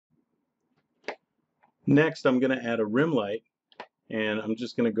Next, I'm going to add a rim light, and I'm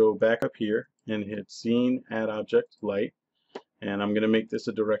just going to go back up here and hit Scene, Add Object, Light, and I'm going to make this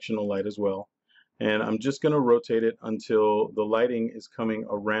a directional light as well. And I'm just going to rotate it until the lighting is coming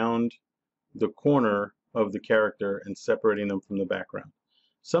around the corner of the character and separating them from the background.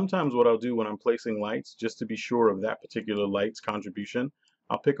 Sometimes what I'll do when I'm placing lights, just to be sure of that particular light's contribution,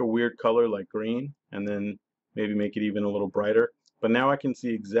 I'll pick a weird color like green and then maybe make it even a little brighter. But now I can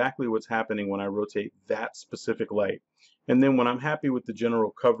see exactly what's happening when I rotate that specific light. And then when I'm happy with the general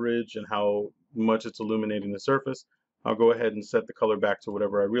coverage and how much it's illuminating the surface, I'll go ahead and set the color back to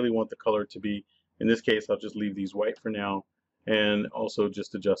whatever I really want the color to be. In this case, I'll just leave these white for now and also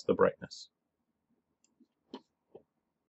just adjust the brightness.